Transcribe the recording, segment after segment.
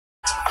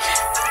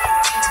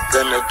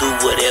Gonna do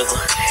whatever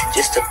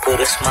just to put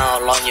a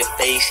smile on your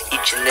face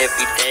each and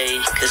every day.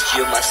 Cause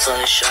you're my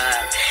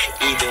sunshine,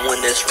 even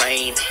when there's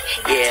rain.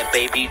 Yeah,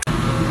 baby.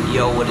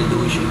 Yo, what it do?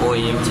 It's your boy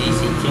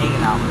MTC King,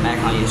 and I'm back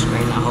on your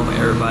screen. I hope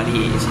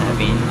everybody is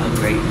having a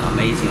great,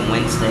 amazing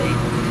Wednesday.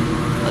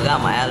 I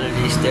got my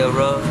allergies still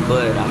rough,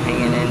 but I'm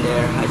hanging in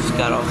there. I just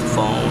got off the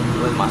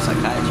phone with my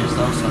psychiatrist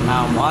though, so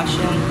now I'm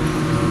washing.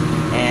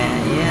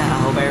 And yeah,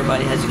 I hope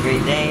everybody has a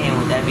great day. And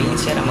with that being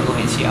said, I'm gonna go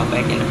ahead and see y'all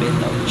back in a bit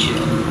though.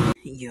 Chill.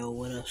 Yo,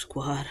 what up,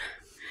 squad?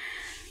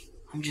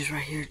 I'm just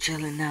right here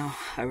chilling now.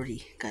 I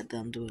already got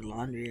done doing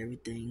laundry,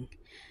 everything.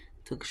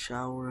 Took a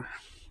shower,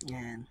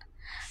 and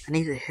I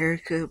need a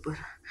haircut, but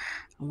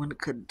I'm gonna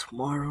cut it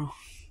tomorrow.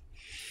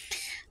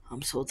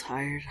 I'm so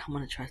tired. I'm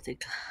gonna try to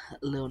take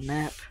a little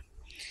nap,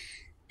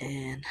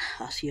 and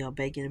I'll see y'all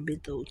back in a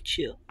bit though.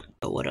 Chill.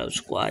 Yo, what up,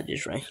 squad?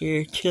 Just right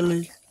here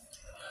chilling.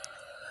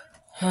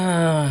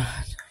 Yeah,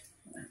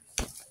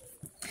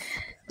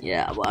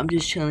 well, I'm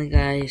just chilling,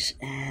 guys,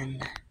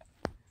 and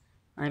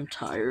I'm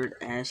tired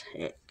as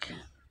heck.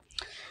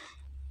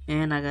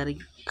 And I gotta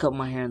cut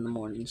my hair in the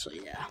morning, so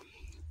yeah.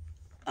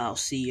 I'll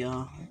see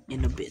y'all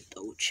in a bit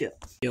though. Chill.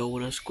 Yo,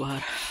 what up,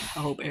 squad? I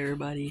hope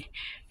everybody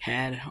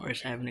had or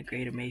is having a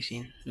great,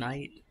 amazing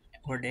night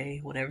or day,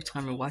 whatever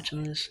time you're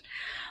watching this.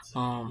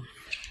 I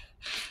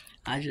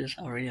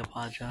already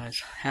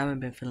apologize. Haven't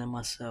been feeling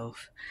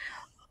myself.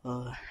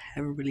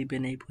 Haven't really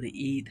been able to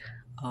eat.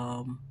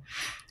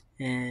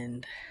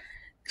 And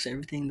because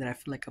everything that I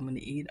feel like I'm gonna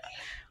eat,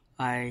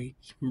 I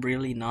get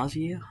really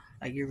nausea,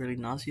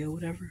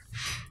 whatever.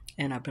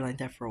 And I've been like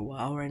that for a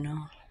while right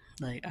now.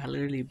 Like, I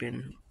literally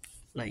been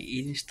like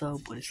eating stuff,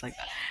 but it's like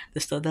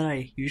the stuff that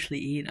I usually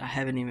eat, I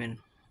haven't even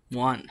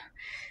want,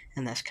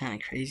 and that's kind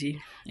of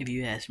crazy if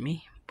you ask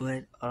me.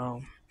 But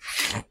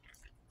right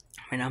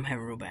now I'm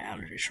having real bad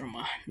allergies from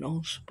my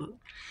nose. But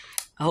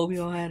I hope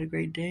you all had a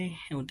great day.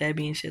 And with that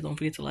being said, don't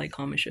forget to like,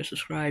 comment, share,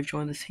 subscribe,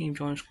 join the team,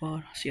 join the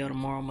squad. See y'all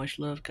tomorrow. Much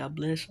love. God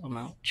bless. I'm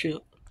out.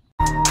 Chill.